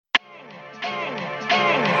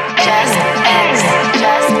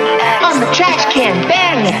On the trash can,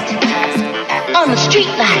 bang it. On the street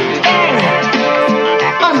light, bang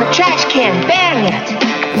it. On the trash can, bang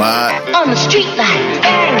it. What? On the street light,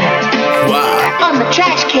 bang it. What? On the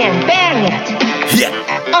trash can, bang it. Yeah.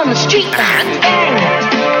 On the street light, bang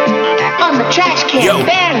it. On the trash can,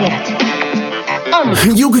 bang it.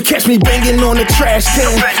 You could catch me banging on the trash can,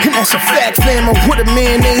 and that's a fact, fam. I'm with a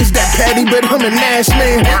mayonnaise, that patty, but I'm an ass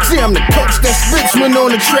man. See, I'm the coach that's Richmond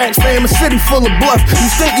on the tracks, fam. A city full of bluff, you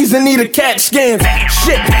stinkies that need a CAT scan.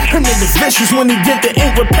 Shit, a nigga vicious when he get the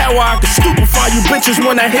ink with power. I can stupefy you bitches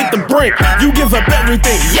when I hit the brink. You give up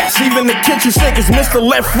everything, yes, even the kitchen sink is Mr.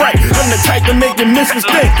 Left Right. I'm the type to make your missus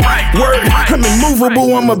think. Word, I'm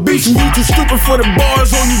immovable, I'm a beast, and you too stupid for the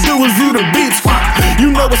bars. All you do is view the beats.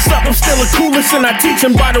 You know what's up, I'm still a coolest, and I teach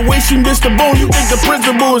him. By the way she missed the bone, you think the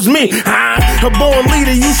principal is me? A born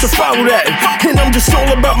leader, you should follow that. And I'm just all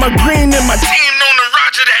about my green and my team known to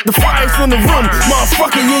roger that. The fire's in the room,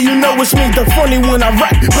 motherfucker, yeah, you know it's me. The funny when I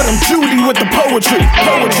rap, but I'm Judy with the poetry.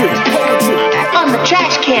 On the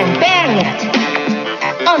trash can, bang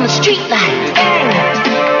it. On the street light, bang it.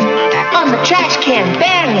 On the trash can,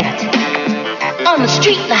 bang it. On the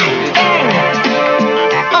street light, bang it.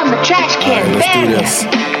 On the trash can, bang it.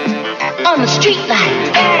 On the street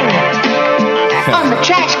light, bang it. On the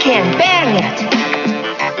trash can, bang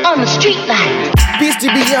it. On the street light.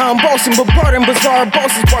 Beastie beyond bossing, but pardon bizarre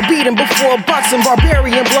bosses. Bar beating before boxing,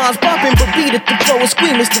 barbarian blondes popping, but beat at the flow and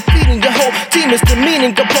screaming, defeating your whole team is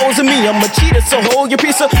demeaning, composing me. I'm a cheater, so hold your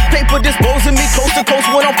piece of paper disposing me coast to coast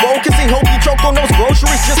when I'm focusing. Hope you choke on those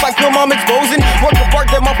groceries, just like when I'm exposing. Work of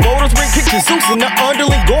art that my photos bring pictures, Zeus and the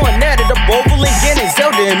underling going at it. A Bobolin, getting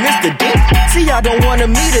Zelda and Mr. D. See, I don't wanna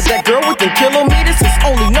meet it. That girl with the kilometers is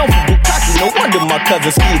only known for Bukaki. No wonder my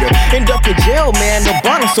cousin Skeeter end up in jail, man. No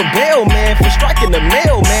bottom, so bail, man, for striking the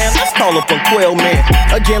mailman. Let's call up a quail man.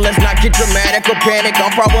 Again, let's not get dramatic or panic.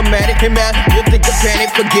 I'm problematic and mad. You think of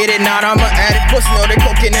panic, forget it. Not I'm an addict. Plus, no, they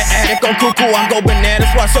coke in the attic. I'm cuckoo, I go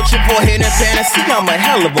bananas while searching for hidden fantasy. I'm a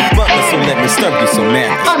hell of a butler, so let me stir you some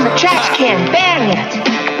manners. On the trash can, bang it.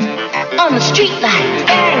 On the street light,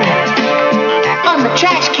 bang it. On the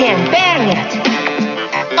trash can, bang it.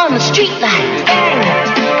 On the street light, bang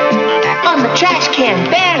it. On the trash can,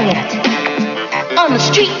 bang it. On the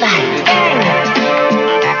street light, bang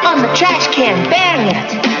it. On the trash can, bang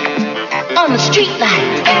it. On the street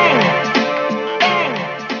light, bang it.